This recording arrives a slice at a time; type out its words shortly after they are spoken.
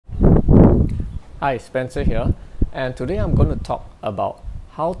Hi, Spencer here, and today I'm going to talk about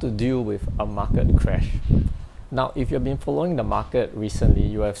how to deal with a market crash. Now, if you've been following the market recently,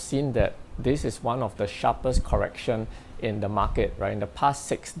 you have seen that this is one of the sharpest correction in the market, right? In the past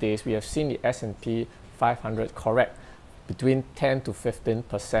 6 days, we have seen the S&P 500 correct between 10 to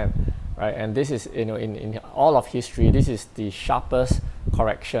 15%, right? And this is, in all of history, this is the sharpest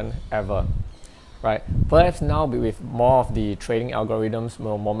correction ever. Right, perhaps now with more of the trading algorithms,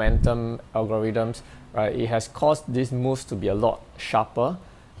 more momentum algorithms, right, it has caused these moves to be a lot sharper,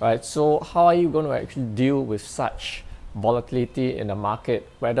 right? So how are you going to actually deal with such volatility in the market,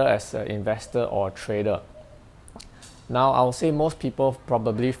 whether as an investor or a trader? Now, I'll say most people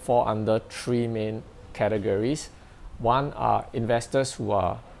probably fall under three main categories. One are investors who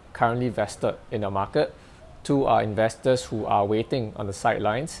are currently vested in the market. Two are investors who are waiting on the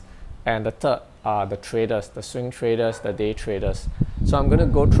sidelines. And the third are the traders, the swing traders, the day traders. So I'm going to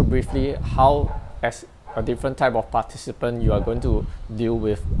go through briefly how, as a different type of participant, you are going to deal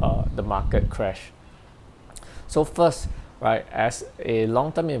with the market crash. So first, right, as a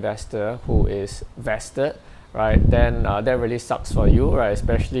long-term investor who is vested, right, then that really sucks for you, right,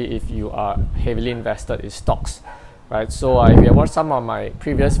 especially if you are heavily invested in stocks. Right, so if you have watched some of my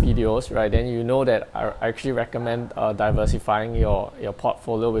previous videos, right, then you know that I actually recommend diversifying your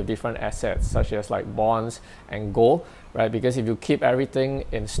portfolio with different assets such as like bonds and gold, right? Because if you keep everything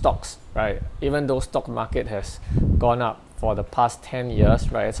in stocks, right, even though stock market has gone up for the past 10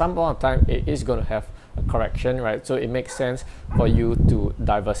 years, right, at some point of time it is going to have a correction, right? So it makes sense for you to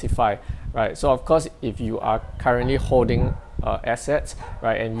diversify, right? So of course, if you are currently holding assets,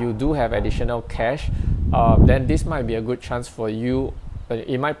 right, and you do have additional cash, then this might be a good chance for you.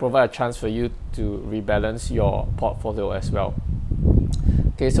 It might provide a chance for you to rebalance your portfolio as well.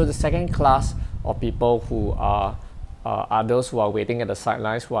 Okay, so the second class of people who are those who are waiting at the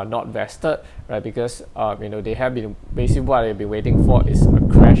sidelines, who are not vested, right? Because they have been basically what they've been waiting for is a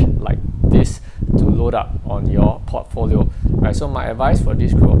crash like this to load up on your portfolio, right? So my advice for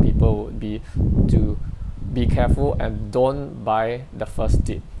this group of people would be to be careful and don't buy the first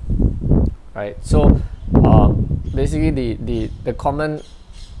dip, right? So basically the common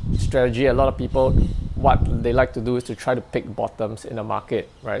strategy, a lot of people, what they like to do is to try to pick bottoms in the market,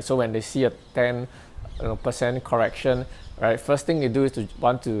 right? So when they see a 10% correction, right, first thing they do is to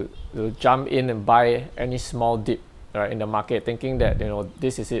want to jump in and buy any small dip, right, in the market, thinking that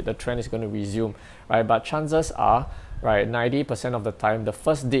this is it, the trend is going to resume, right? But chances are, right, 90% of the time, the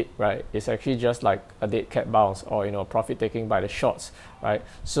first dip, right, is actually just like a dead cat bounce or profit taking by the shorts, right?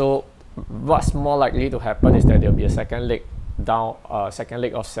 So what's more likely to happen is that there'll be a second leg down, second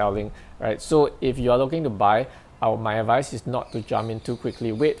leg of selling, right? So if you are looking to buy, my advice is not to jump in too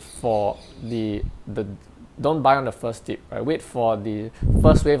quickly. Wait for don't buy on the first dip, right? Wait for the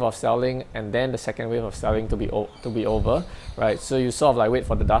first wave of selling and then the second wave of selling to be over, right? So you sort of like wait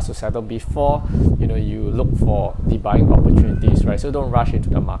for the dust to settle before you look for the buying opportunities, right? So don't rush into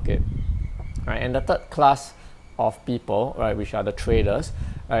the market, right? And the third class of people, right, which are the traders,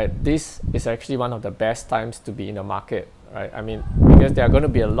 right, this is actually one of the best times to be in the market, right? I mean, because there are going to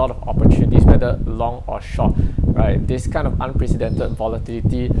be a lot of opportunities, whether long or short, right? This kind of unprecedented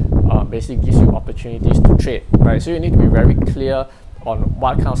volatility basically gives you opportunities to trade, right? So you need to be very clear on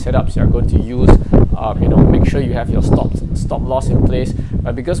what kind of setups you are going to use. Make sure you have your stop loss in place,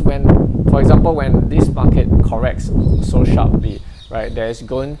 right? Because for example, when this market corrects so sharply, right, there is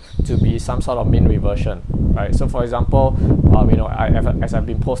going to be some sort of mean reversion, right? So for example, as I've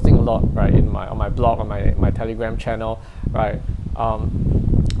been posting a lot, right, on my blog, on my Telegram channel, right,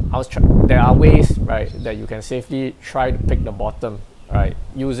 there are ways, right, that you can safely try to pick the bottom, right,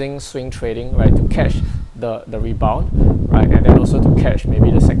 using swing trading, right, to catch the rebound, right, and then also to catch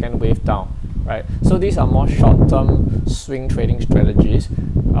maybe the second wave down, right? So these are more short-term swing trading strategies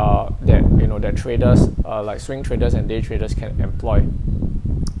that traders like swing traders and day traders can employ.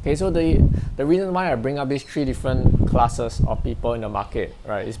 Okay, so the reason why I bring up these three different classes of people in the market,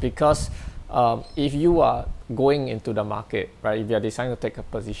 right, is because if you are going into the market, right, if you are deciding to take a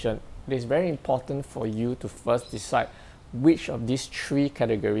position, it is very important for you to first decide which of these three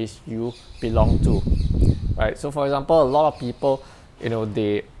categories you belong to, right? So for example, a lot of people,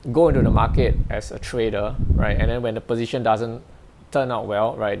 they go into the market as a trader, right, and then when the position doesn't turn out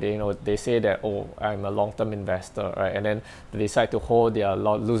well, right, they say that, oh, I'm a long-term investor, right, and then they decide to hold their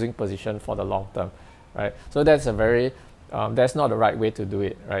losing position for the long term, right? So that's that's not the right way to do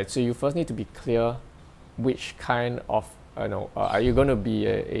it, right? So you first need to be clear which kind of are you going to be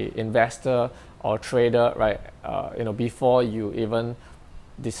a investor or trader, right? Before you even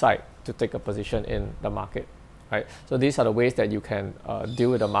decide to take a position in the market. right? So these are the ways that you can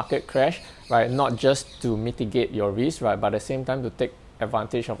deal with a market crash, right? Not just to mitigate your risk, right, but at the same time to take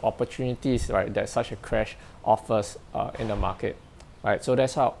advantage of opportunities, right, that such a crash offers in the market, right? So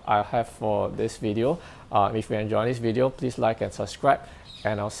that's how I have for this video. If you enjoy this video, please like and subscribe,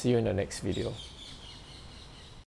 and I'll see you in the next video.